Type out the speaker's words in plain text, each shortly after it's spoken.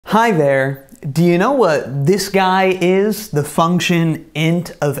Hi there. Do you know what this guy is, the function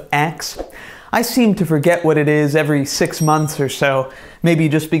int of x? I seem to forget what it is every 6 months or so, maybe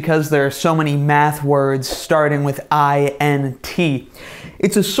just because there are so many math words starting with int.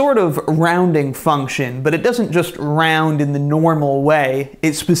 It's a sort of rounding function, but it doesn't just round in the normal way.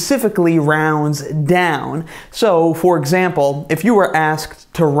 It specifically rounds down. So, for example, if you were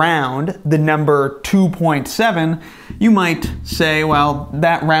asked to round the number 2.7, you might say, well,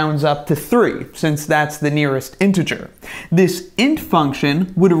 that rounds up to 3, since that's the nearest integer. This int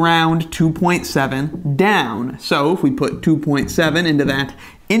function would round 2.7 down. So if we put 2.7 into that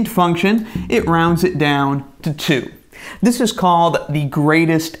int function, it rounds it down to 2. This is called the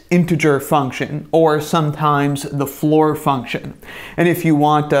greatest integer function, or sometimes the floor function. And if you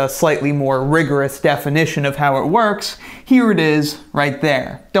want a slightly more rigorous definition of how it works, here it is right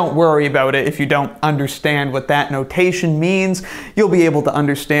there. Don't worry about it if you don't understand what that notation means. You'll be able to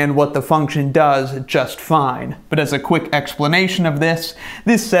understand what the function does just fine. But as a quick explanation of this,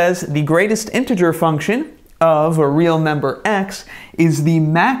 this says the greatest integer function of a real number x is the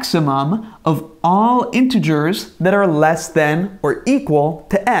maximum of all integers that are less than or equal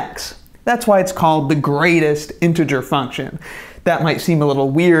to x. That's why it's called the greatest integer function. That might seem a little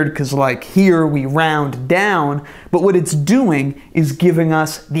weird because like here we round down, but what it's doing is giving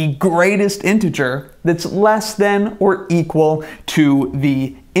us the greatest integer that's less than or equal to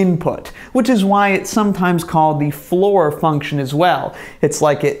the input, which is why it's sometimes called the floor function as well. It's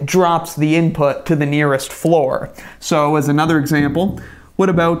like it drops the input to the nearest floor. So as another example, what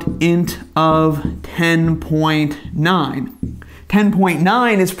about int of 10.9?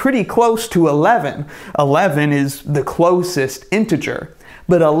 10.9 is pretty close to 11. 11 is the closest integer,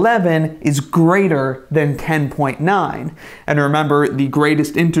 but 11 is greater than 10.9. And remember, the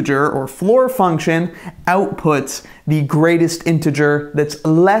greatest integer, or floor function, outputs the greatest integer that's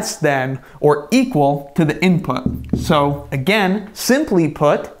less than or equal to the input. So again, simply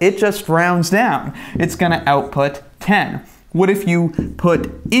put, it just rounds down. It's going to output 10. What if you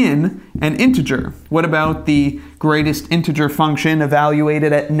put in an integer? What about the greatest integer function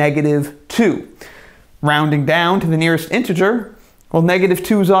evaluated at -2? Rounding down to the nearest integer, well,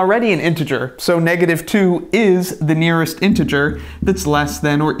 -2 is already an integer, so -2 is the nearest integer that's less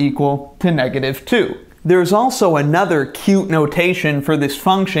than or equal to -2. There's also another cute notation for this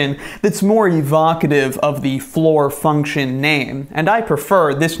function that's more evocative of the floor function name, and I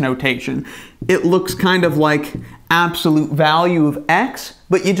prefer this notation. It looks kind of like absolute value of x,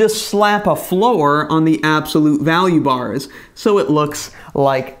 but you just slap a floor on the absolute value bars, so it looks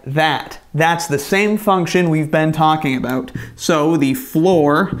like that. That's the same function we've been talking about. So the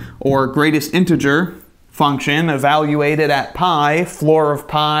floor, or greatest integer, function evaluated at pi, floor of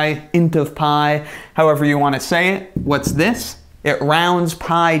pi, int of pi, however you want to say it. What's this? It rounds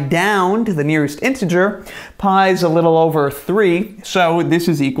pi down to the nearest integer. Pi's a little over 3, so this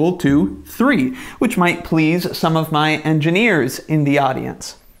is equal to 3, which might please some of my engineers in the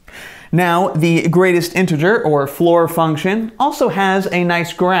audience. Now, the greatest integer, or floor function, also has a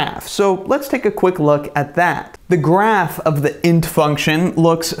nice graph, so let's take a quick look at that. The graph of the int function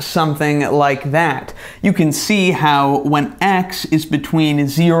looks something like that. You can see how when x is between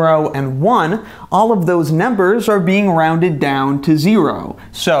 0 and 1, all of those numbers are being rounded down to 0.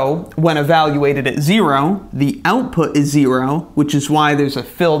 So, when evaluated at 0, the output is 0, which is why there's a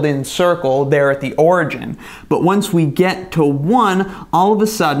filled-in circle there at the origin. But once we get to 1, all of a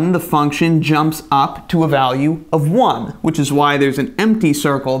sudden the function jumps up to a value of 1, which is why there's an empty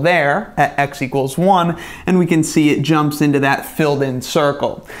circle there at x equals 1, and we can see it jumps into that filled-in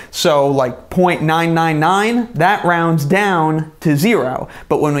circle. So like 0.999, that rounds down to 0.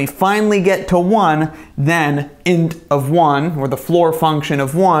 But when we finally get to 1, then int of 1, or the floor function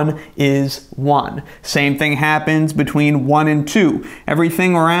of 1, is 1. Same thing happens between 1 and 2.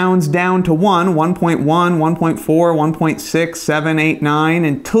 Everything rounds down to 1, 1.1, 1.4, 1.6, 7, 8, 9,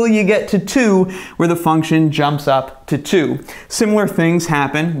 until you get to 2, where the function jumps up to 2. Similar things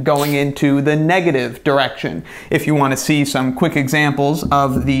happen going into the negative direction. If you want to see some quick examples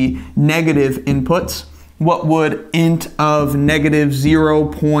of the negative inputs, what would int of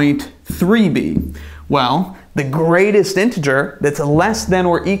 -0.3 be? Well, the greatest integer that's less than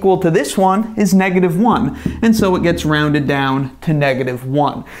or equal to this one is -1, and so it gets rounded down to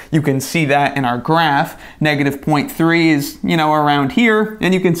 -1. You can see that in our graph. -0.3 is, around here,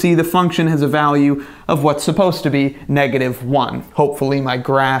 and you can see the function has a value of what's supposed to be -1. Hopefully my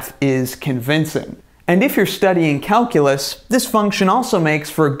graph is convincing. And if you're studying calculus, this function also makes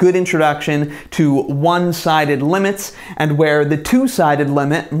for a good introduction to one-sided limits and where the two-sided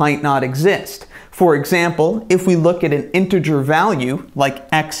limit might not exist. For example, if we look at an integer value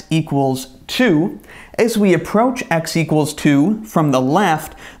like x equals 2, as we approach x equals 2 from the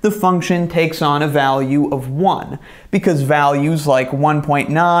left, the function takes on a value of 1, because values like 1.9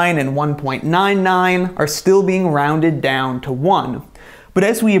 and 1.99 are still being rounded down to 1. But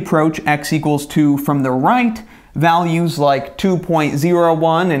as we approach x equals 2 from the right, values like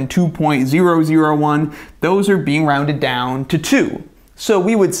 2.01 and 2.001, those are being rounded down to 2. So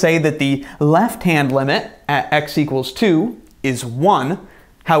we would say that the left-hand limit at x equals 2 is 1.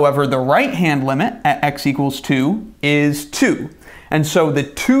 However, the right-hand limit at x equals 2 is 2. And so the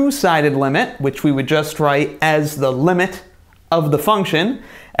two-sided limit, which we would just write as the limit of the function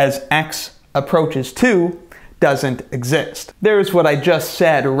as x approaches 2, doesn't exist. There's what I just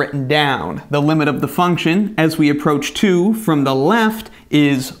said written down. The limit of the function as we approach 2 from the left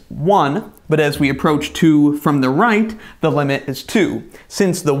is 1, but as we approach 2 from the right, the limit is 2.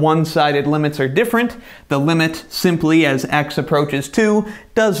 Since the one-sided limits are different, the limit simply as x approaches 2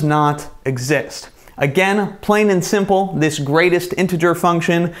 does not exist. Again, plain and simple, this greatest integer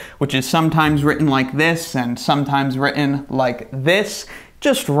function, which is sometimes written like this and sometimes written like this,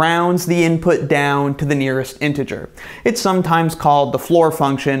 just rounds the input down to the nearest integer. It's sometimes called the floor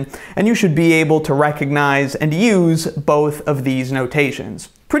function, and you should be able to recognize and use both of these notations.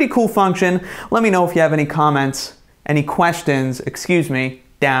 Pretty cool function. Let me know if you have any comments, any questions,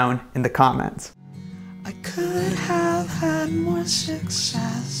 down in the comments. I could have had more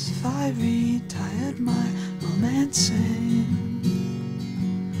success if I retired my romancing.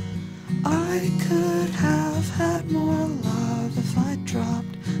 I could have had more love